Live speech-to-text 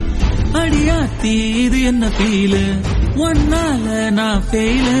அடியாத்தி இது என்ன ஃபீல் ஒன்னால நான்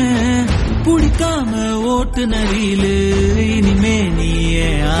ஃபெயில புடிக்காம ஓட்டு நரியிலு இனிமே நீயே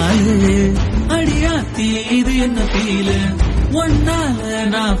ஆளு அடியாத்தி இது என்ன ஃபீல் ஒன்னால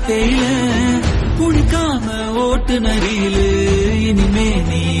நான் ஃபெயில புடிக்காம ஓட்டு நரியிலு